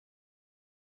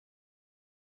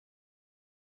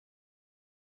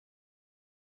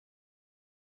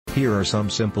Here are some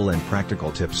simple and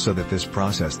practical tips so that this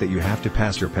process that you have to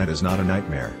pass your pet is not a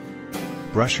nightmare.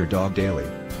 Brush your dog daily.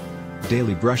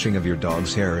 Daily brushing of your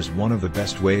dog's hair is one of the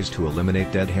best ways to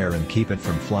eliminate dead hair and keep it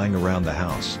from flying around the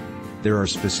house. There are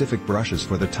specific brushes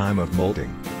for the time of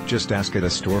molting, just ask at a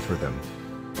store for them.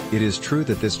 It is true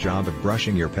that this job of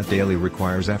brushing your pet daily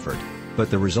requires effort,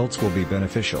 but the results will be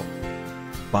beneficial.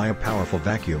 Buy a powerful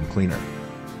vacuum cleaner.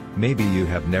 Maybe you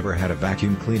have never had a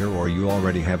vacuum cleaner or you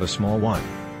already have a small one,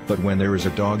 but when there is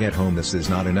a dog at home this is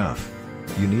not enough.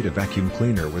 You need a vacuum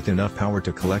cleaner with enough power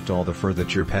to collect all the fur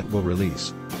that your pet will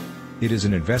release. It is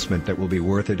an investment that will be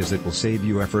worth it as it will save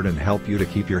you effort and help you to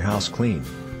keep your house clean.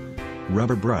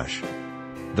 Rubber brush.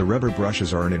 The rubber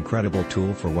brushes are an incredible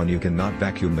tool for when you cannot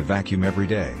vacuum the vacuum every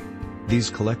day. These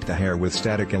collect the hair with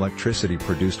static electricity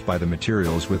produced by the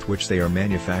materials with which they are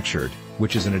manufactured,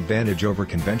 which is an advantage over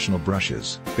conventional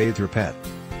brushes. Bathe your pet.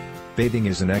 Bathing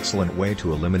is an excellent way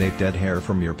to eliminate dead hair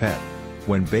from your pet.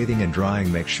 When bathing and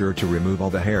drying, make sure to remove all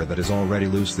the hair that is already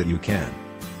loose that you can.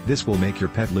 This will make your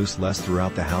pet loose less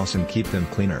throughout the house and keep them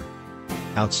cleaner.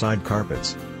 Outside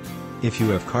carpets. If you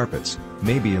have carpets,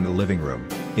 maybe in the living room,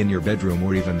 in your bedroom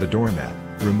or even the doormat,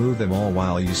 remove them all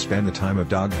while you spend the time of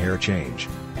dog hair change.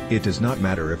 It does not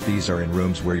matter if these are in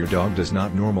rooms where your dog does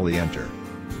not normally enter.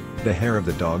 The hair of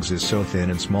the dogs is so thin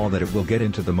and small that it will get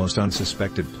into the most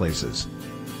unsuspected places.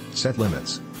 Set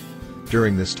limits.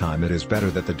 During this time it is better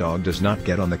that the dog does not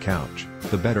get on the couch,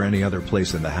 the better any other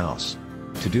place in the house.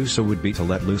 To do so would be to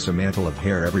let loose a mantle of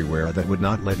hair everywhere that would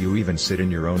not let you even sit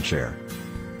in your own chair.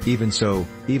 Even so,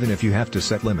 even if you have to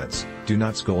set limits, do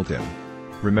not scold him.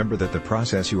 Remember that the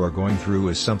process you are going through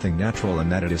is something natural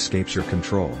and that it escapes your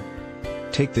control.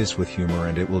 Take this with humor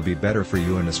and it will be better for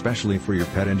you and especially for your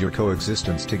pet and your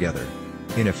coexistence together.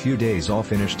 In a few days I'll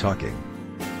finish talking.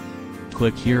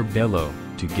 Click here below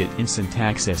to get instant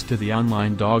access to the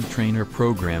online dog trainer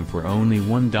program for only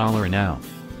 $1 now.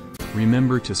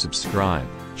 Remember to subscribe,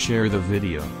 share the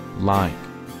video, like,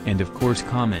 and of course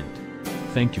comment.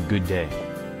 Thank you. Good day.